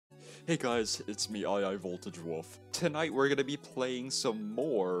Hey guys, it's me, II Voltage Wolf. Tonight we're gonna be playing some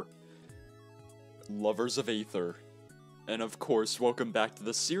more Lovers of Aether. And of course, welcome back to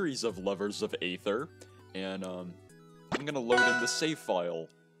the series of Lovers of Aether. And I'm gonna load in the save file.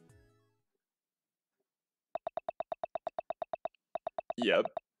 Yep.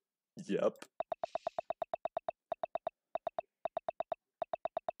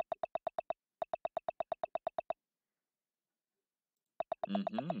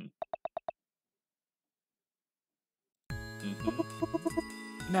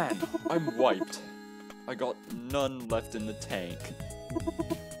 Man, I'm wiped. I got none left in the tank.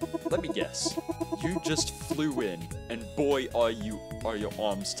 Let me guess. You just flew in, and boy are your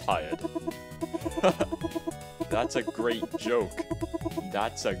arms tired. That's a great joke.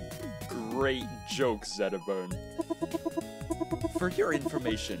 That's a great joke, Zetaburn. For your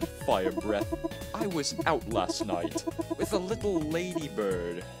information, Fire Breath, I was out last night with a little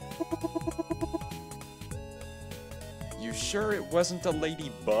ladybird. You sure it wasn't a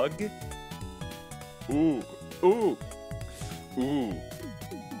ladybug? Ooh.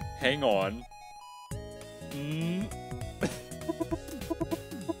 Hang on.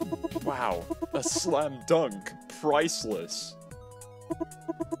 Wow, a slam dunk. Priceless.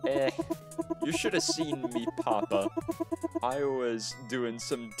 You should have seen me, Papa. I was doing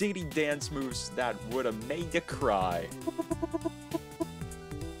some ditty dance moves that would have made you cry.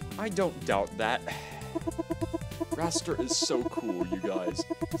 I don't doubt that. Raster is so cool, you guys.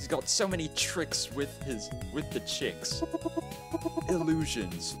 He's got so many tricks with the chicks.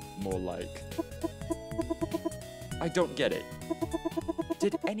 Illusions, more like. I don't get it.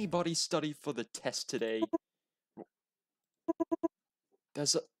 Did anybody study for the test today?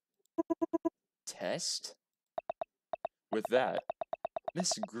 There's a test? With that,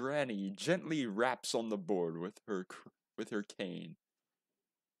 Miss Granny gently raps on the board with her cane.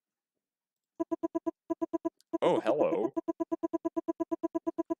 Oh, hello.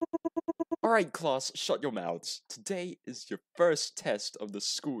 Alright, class, shut your mouths. Today is your first test of the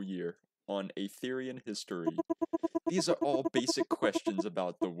school year on Aetherian history. These are all basic questions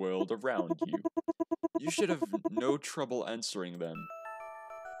about the world around you. You should have no trouble answering them.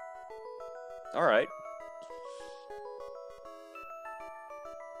 Alright.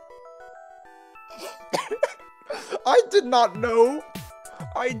 I did not know!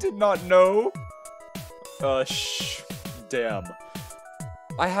 Damn.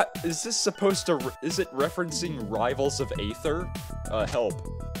 Is this supposed to, is it referencing Rivals of Aether? Help.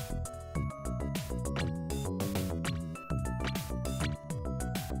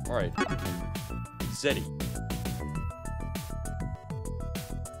 Alright. Zeddy.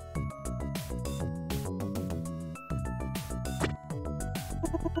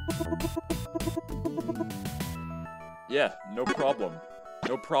 Yeah, no problem.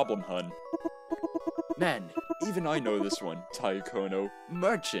 No problem, hun. Man, even I know this one, Taikono.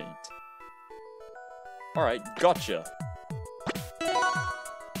 Merchant. Alright, gotcha.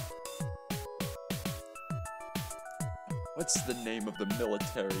 What's the name of the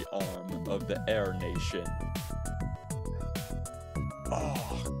military arm of the Air Nation?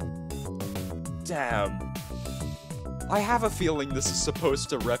 Oh, damn. I have a feeling this is supposed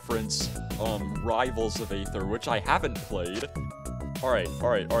to reference, Rivals of Aether, which I haven't played. Alright.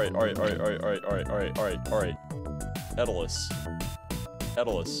 Edalus.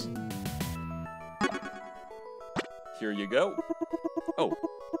 Here you go. Oh,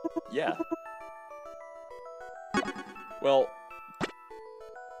 yeah. Well,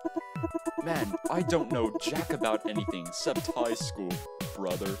 man, I don't know jack about anything except high school,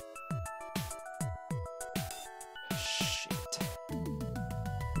 brother. Shit.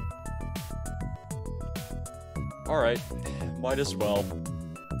 Alright, might as well.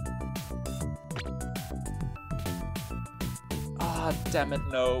 Ah, damn it,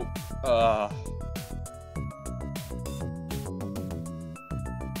 no.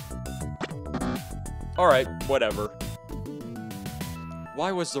 Alright, whatever.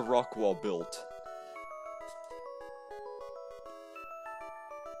 Why was the rock wall built?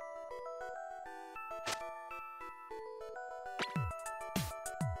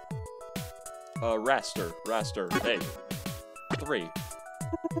 Raster, hey. 3.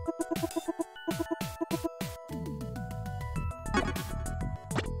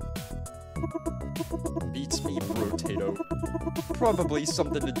 Beats me, Brotato. Probably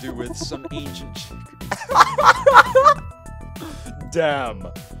something to do with some ancient Damn.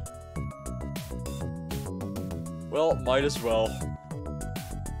 Well, might as well.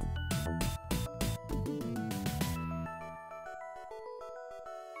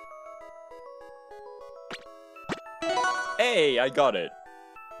 Hey, I got it.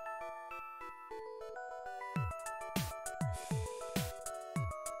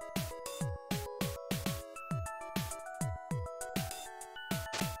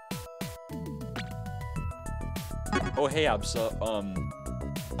 Oh, hey, Absa,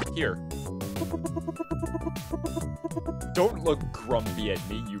 here. Don't look grumpy at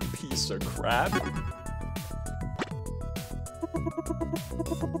me, you piece of crap.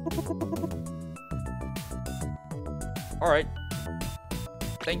 Alright.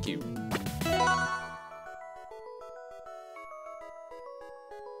 Thank you.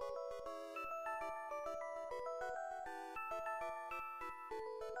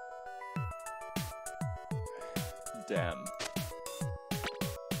 Damn.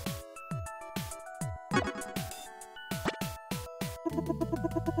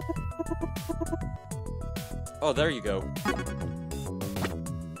 Oh, there you go.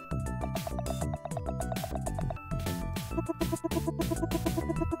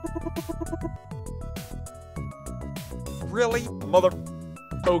 Really? Mother...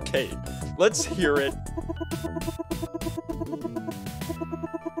 Okay, let's hear it.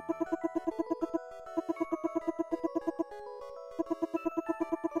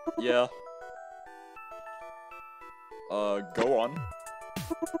 Yeah. Go on.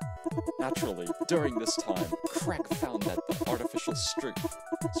 Naturally, during this time, Craig found that the artificial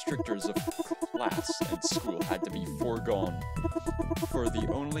strictures of class and school had to be foregone. For the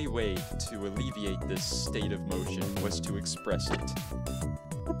only way to alleviate this state of motion was to express it.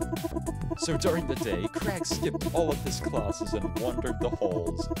 So during the day, Craig skipped all of his classes and wandered the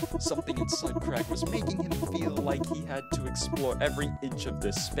halls. Something inside Craig was making him feel like he had to explore every inch of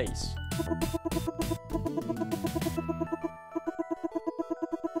this space.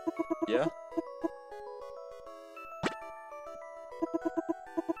 Yeah?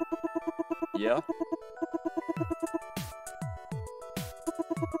 Yeah?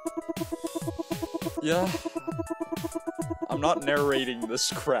 Yeah? I'm not narrating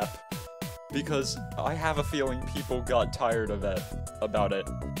this crap, because I have a feeling people got tired of it, about it.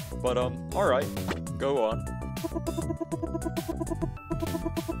 But, alright, go on.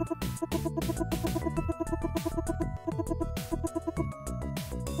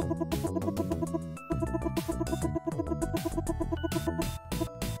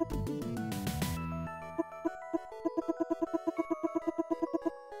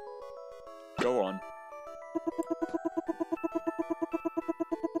 Go on.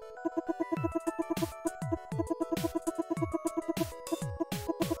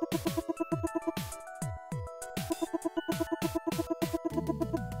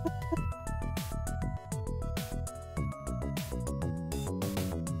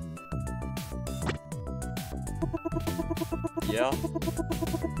 Yeah.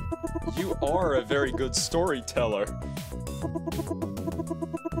 You are a very good storyteller.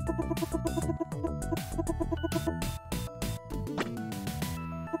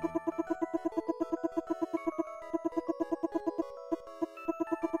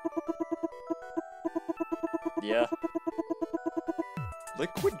 Yeah.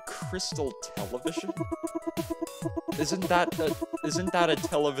 Liquid crystal television? Isn't that a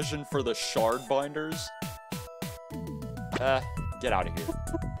television for the shard binders? Get out of here.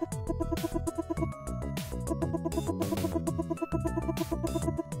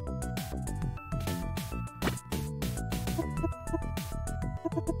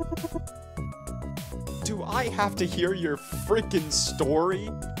 Do I have to hear your freaking story?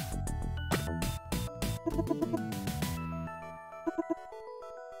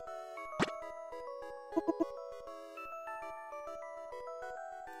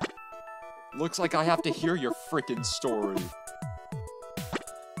 Looks like I have to hear your frickin' story.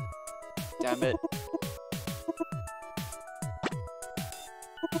 Damn it.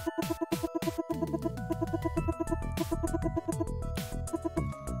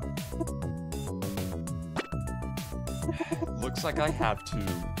 Looks like I have to.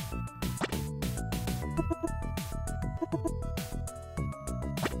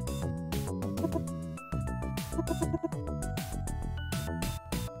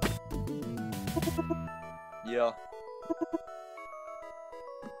 Yeah.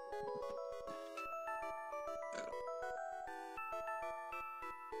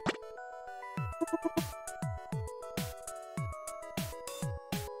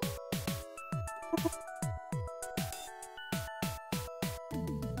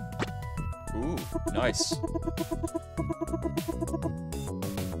 Ooh, nice.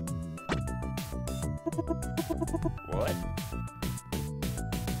 What?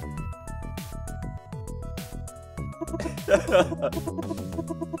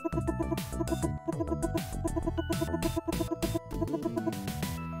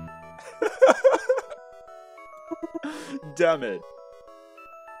 Damn it.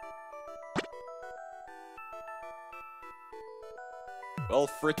 Well,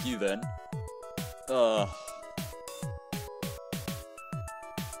 frick you then.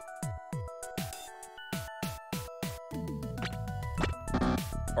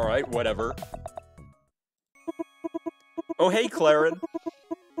 Alright, whatever. Oh, hey, Claren!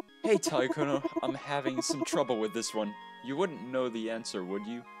 Hey, Taikono, I'm having some trouble with this one. You wouldn't know the answer, would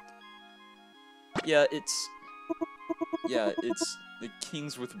you? Yeah, it's the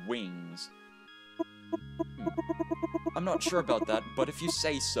kings with wings. I'm not sure about that, but if you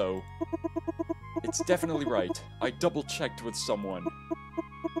say so, it's definitely right. I double-checked with someone.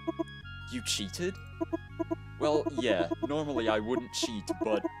 You cheated? Well, yeah, normally I wouldn't cheat,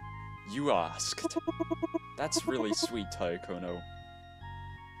 but you asked. That's really sweet, Taikono.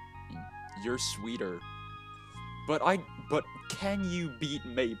 You're sweeter. But can you beat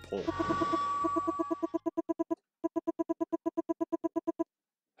Maypul?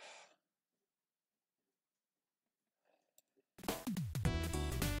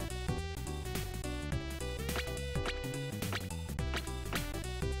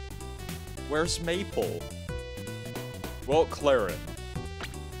 Where's Maypul? Well, Claren.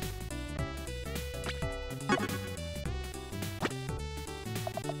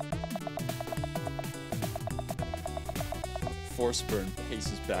 Forceburn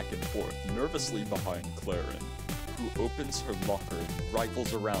paces back and forth, nervously behind Claren, who opens her locker and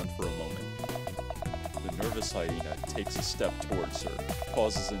rifles around for a moment. The nervous hyena takes a step towards her,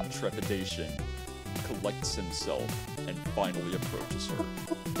 pauses in trepidation, collects himself, and finally approaches her.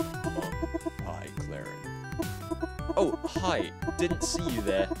 Hi, Claren. Oh, hi. Didn't see you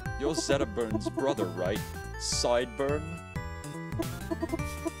there. You're Zettaburn's brother, right? Sideburn?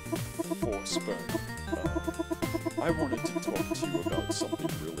 Forceburn. I wanted to talk to you about something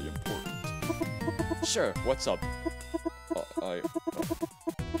really important. Sure, what's up? So I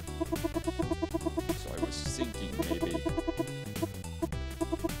was thinking maybe...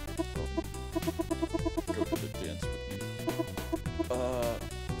 go to the dance with me.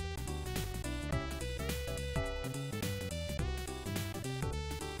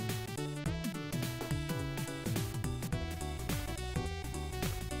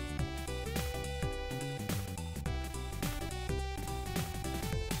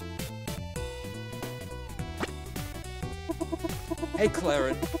 Hey,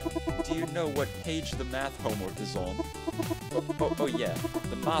 Claren, do you know what page the math homework is on? Oh yeah,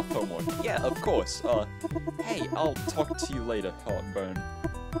 the math homework. Yeah, of course. Hey, I'll talk to you later, Heartburn.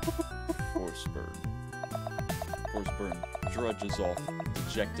 Forceburn drudges off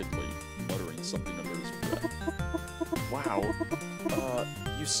dejectedly, muttering something under his breath. Wow,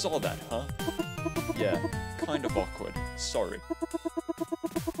 you saw that, huh? Yeah, kind of awkward. Sorry.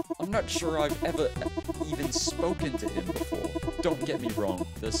 I'm not sure I've ever even spoken to him before. Don't get me wrong,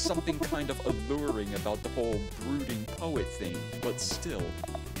 there's something kind of alluring about the whole brooding poet thing, but still.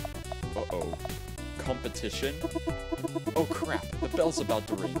 Uh-oh. Competition? Oh crap, the bell's about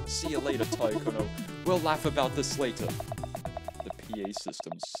to ring. See you later, Taikono. We'll laugh about this later. The PA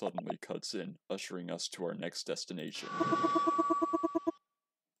system suddenly cuts in, ushering us to our next destination.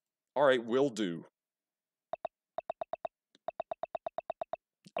 Alright, will do.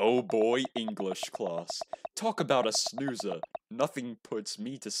 Oh boy, English class. Talk about a snoozer. Nothing puts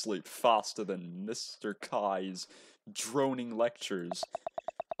me to sleep faster than Mr. Kai's droning lectures.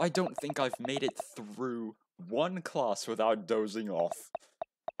 I don't think I've made it through one class without dozing off.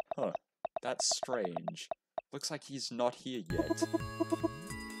 Huh, that's strange. Looks like he's not here yet.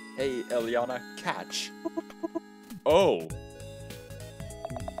 Hey, Eliana, catch! Oh!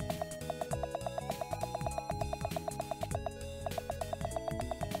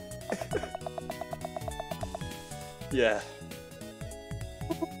 Yeah.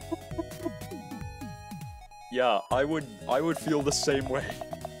 Yeah, I would feel the same way.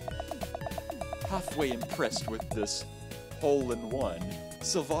 Halfway impressed with this hole-in-one,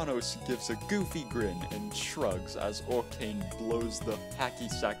 Sylvanos gives a goofy grin and shrugs as Orcane blows the hacky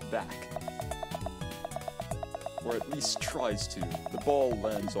sack back. Or at least tries to. The ball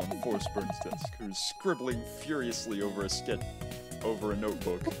lands on Forceburn's desk, who's scribbling furiously over a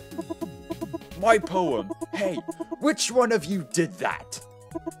notebook. My poem! Hey, which one of you did that?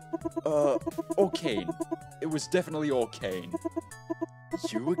 Orcane. It was definitely Orcane.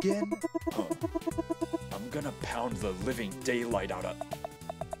 You again? Huh. I'm gonna pound the living daylight out of...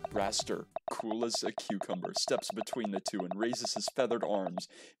 Raster, cool as a cucumber, steps between the two and raises his feathered arms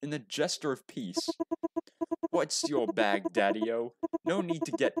in a gesture of peace. What's your bag, Daddy-o? No need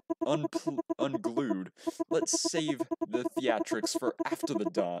to get unglued. Let's save the theatrics for after the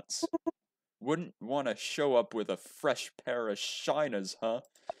dance. Wouldn't want to show up with a fresh pair of shiners, huh?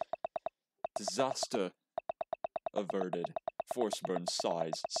 Disaster averted. Forceburn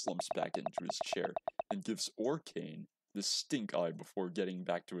sighs, slumps back into his chair, and gives Orcane the stink eye before getting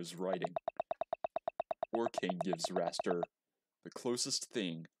back to his writing. Orcane gives Raster The closest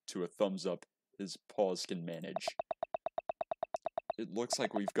thing to a thumbs up his paws can manage. It looks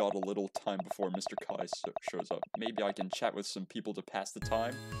like we've got a little time before Mr. Kai shows up. Maybe I can chat with some people to pass the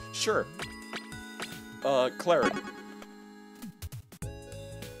time? Sure. Cleric.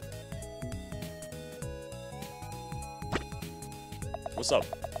 What's up?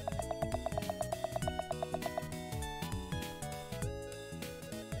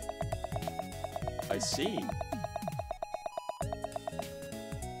 I see.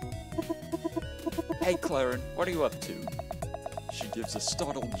 Hey, Claren, what are you up to? She gives a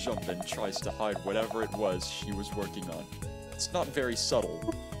startled jump and tries to hide whatever it was she was working on. It's not very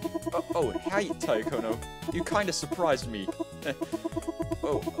subtle. Oh, hi, Taikono. You kinda surprised me.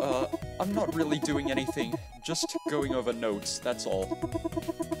 I'm not really doing anything. Just going over notes, that's all.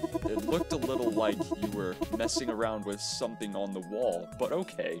 It looked a little like you were messing around with something on the wall, but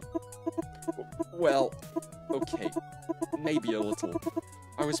okay. Well, okay. Maybe a little.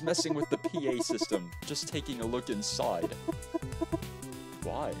 I was messing with the PA system, just taking a look inside.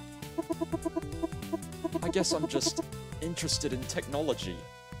 Why? I guess I'm just interested in technology.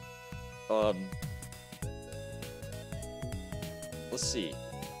 Let's see.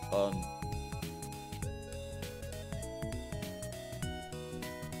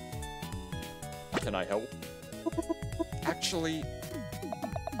 Can I help? Actually...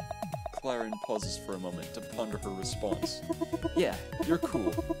 Claren pauses for a moment to ponder her response. Yeah, you're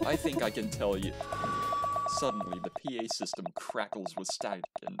cool. I think I can tell you. Suddenly, the PA system crackles with static,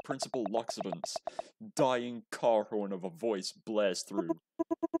 and Principal Loxodon's dying car horn of a voice blares through.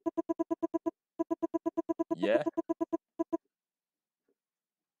 Yeah?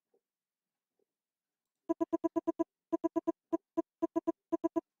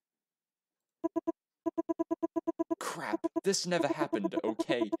 Crap, this never happened,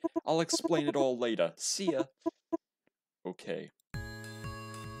 okay? I'll explain it all later. See ya. Okay.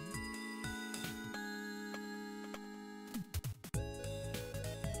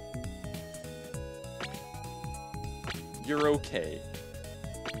 You're okay.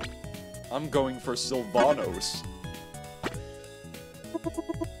 I'm going for Sylvanos.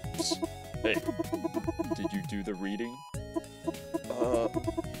 Hey, did you do the reading?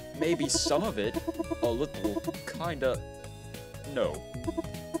 Maybe some of it. A little, kinda... No.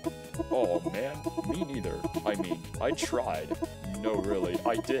 Oh man, me neither. I mean, I tried. No really,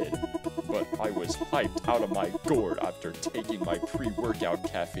 I did. But I was hyped out of my gourd after taking my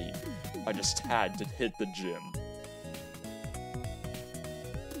pre-workout caffeine. I just had to hit the gym.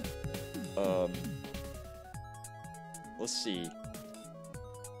 Let's see.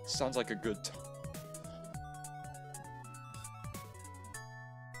 Sounds like a good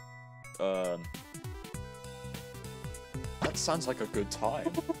that sounds like a good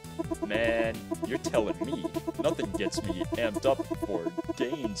time. Man, you're telling me. Nothing gets me amped up for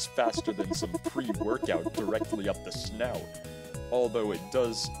gains faster than some pre-workout directly up the snout. Although it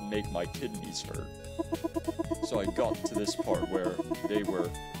does make my kidneys hurt. So I got to this part where they were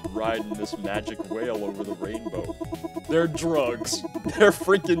riding this magic whale over the rainbow. They're drugs. They're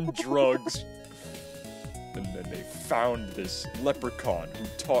freaking drugs. And then they found this leprechaun who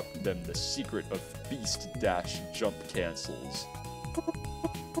taught them the secret of beast dash jump cancels.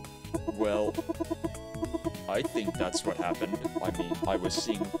 Well, I think that's what happened. I mean, I was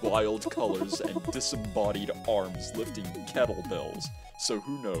seeing wild colors and disembodied arms lifting kettlebells, so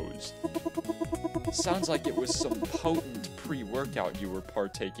who knows? Sounds like it was some potent pre-workout you were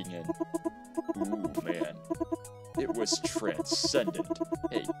partaking in. Ooh, man. It was transcendent.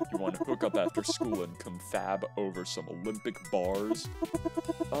 Hey, you want to hook up after school and confab over some Olympic bars?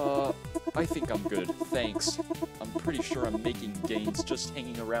 I think I'm good, thanks. I'm pretty sure I'm making gains just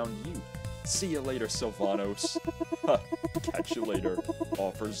hanging around you. See you later, Sylvanos. Ha, catch you later.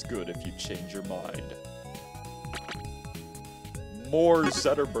 Offer's good if you change your mind. More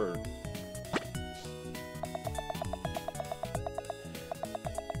Zetterberg.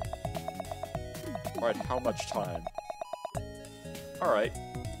 Alright, how much time? Alright.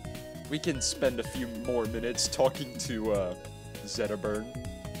 We can spend a few more minutes talking to, Zetterburn.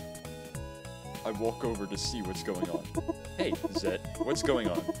 I walk over to see what's going on. Hey, Zet, what's going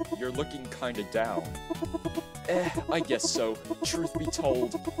on? You're looking kinda down. I guess so. Truth be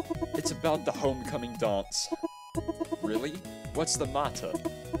told, it's about the homecoming dance. Really? What's the matter?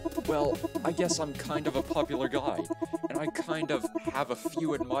 Well, I guess I'm kind of a popular guy, and I kind of have a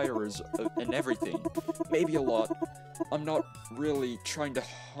few admirers and everything. Maybe a lot. I'm not really trying to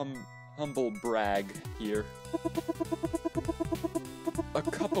humble brag here. A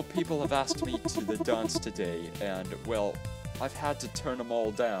couple people have asked me to the dance today, and, well, I've had to turn them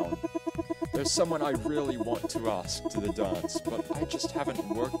all down. There's someone I really want to ask to the dance, but I just haven't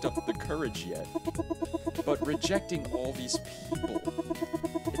worked up the courage yet. But rejecting all these people,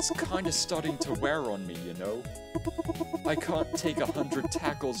 it's kinda starting to wear on me, you know? I can't take 100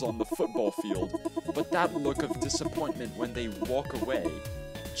 tackles on the football field, but that look of disappointment when they walk away,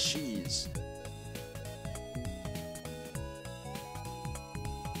 jeez.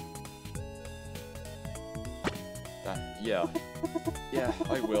 Yeah,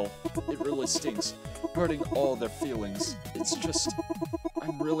 I will. It really stings, hurting all their feelings. It's just,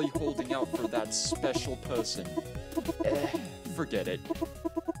 I'm really holding out for that special person. Forget it.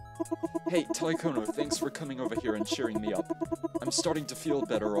 Hey, Taikono, thanks for coming over here and cheering me up. I'm starting to feel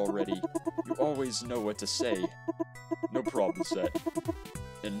better already. You always know what to say. No problem, Zet.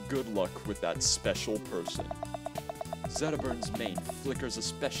 And good luck with that special person. Zettaburn's mane flickers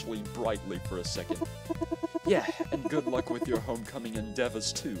especially brightly for a second. Yeah, and good luck with your homecoming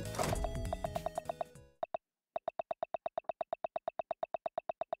endeavors too.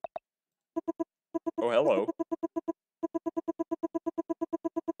 Oh, hello.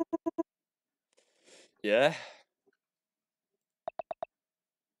 Yeah?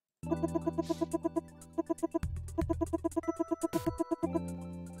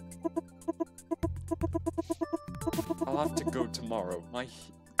 I'll have to go tomorrow. My...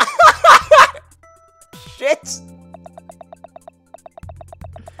 Shit!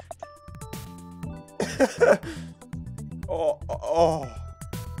 Oh.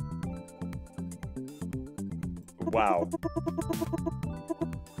 Wow.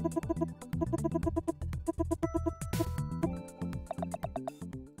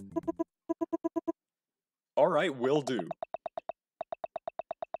 Alright, will do.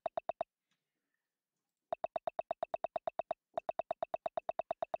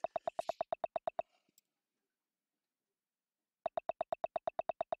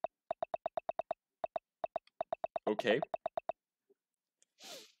 Okay.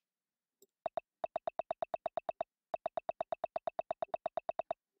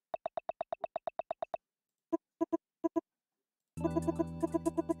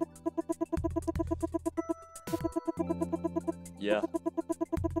 Yeah.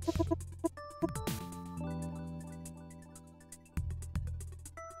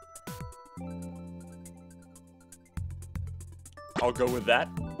 I'll go with that.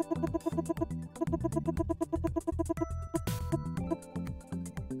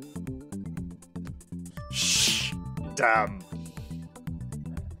 Shh! Damn.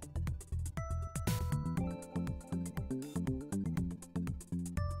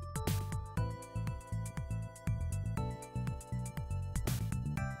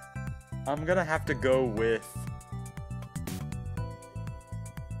 I'm gonna have to go with...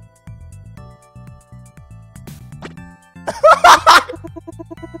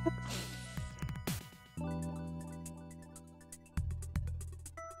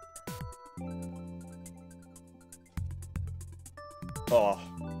 Oh,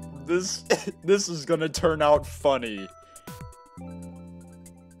 this is gonna turn out funny.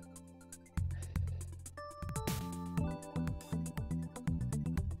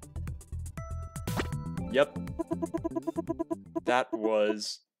 Yep. That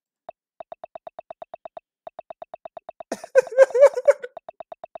was...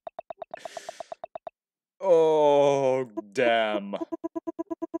 Oh, damn.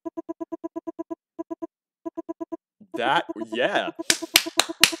 That, yeah.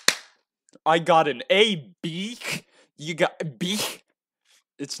 I got an A, beak. You got beak.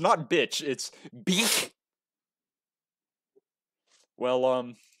 It's not bitch, it's beak. Well,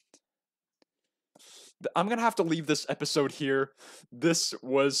 I'm gonna have to leave this episode here. This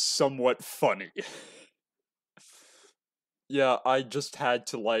was somewhat funny. Yeah, I just had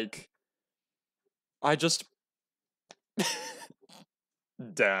to, like...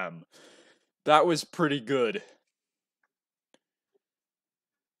 Damn. That was pretty good.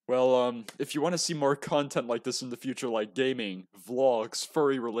 Well, if you want to see more content like this in the future, like gaming, vlogs,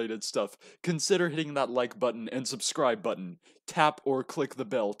 furry-related stuff, consider hitting that like button and subscribe button. Tap or click the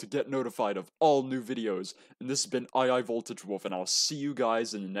bell to get notified of all new videos. And this has been II Voltage Wolf, and I'll see you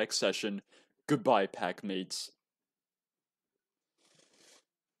guys in the next session. Goodbye, pack mates.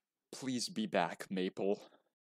 Please be back, Maypul.